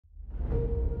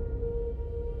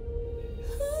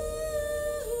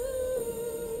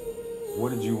What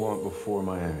did you want before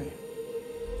Miami?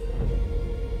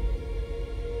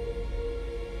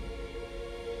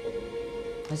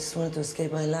 I just wanted to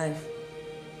escape my life.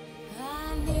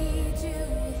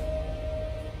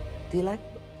 Do you like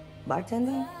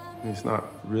bartending? It's not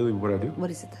really what I do. What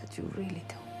is it that you really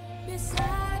do?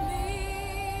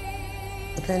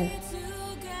 But then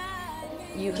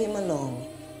you came along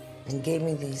and gave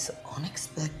me this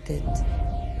unexpected,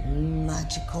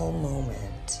 magical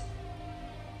moment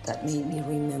that made me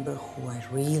remember who I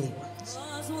really was.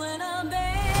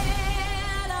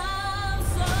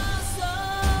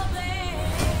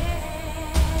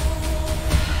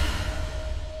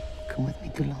 Come with me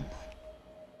to London.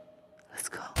 Let's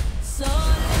go.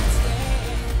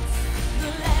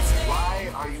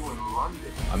 Why are you in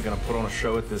London? I'm gonna put on a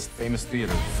show at this famous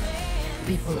theater.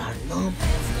 People are numb,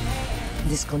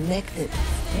 disconnected.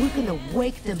 We're gonna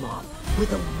wake them up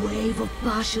with a wave of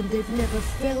passion they've never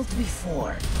felt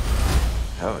before.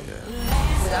 Hell yeah.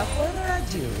 Without further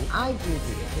ado, I give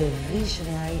you the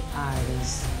visionary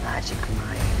artist, Magic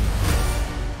Mike.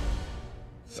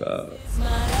 So,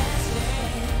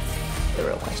 The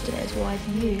real question is, why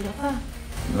do you love her?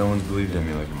 no one's believed in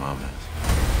me like your mom has.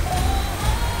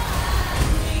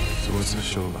 So what's this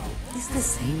show about? It's the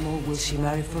same old, will she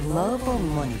marry for love or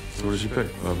money? So what does she pick?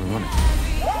 Love or money?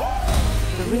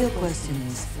 The real question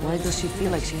is, why does she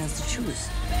feel like she has to choose?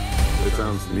 It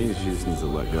sounds to me she just needs to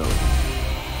let go.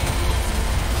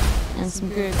 And some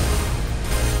good.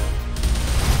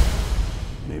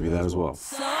 Maybe that as well.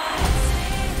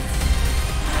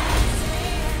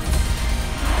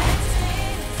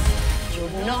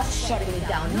 You're not shutting me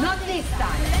down, not this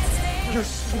time. You're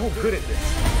so good at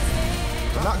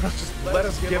this. You're not gonna just let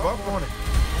us give up on it.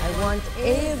 I want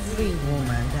every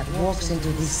woman that walks into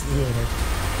this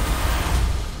theater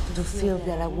to feel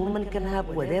that a woman can have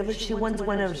whatever she wants,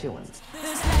 whenever she wants.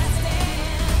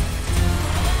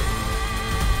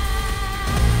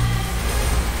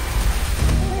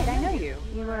 Wait, I know you.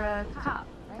 You were a cop,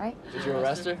 right? Did you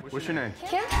arrest her? What's your name?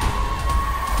 Kim?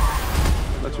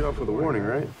 Let you off with a warning,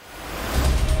 right?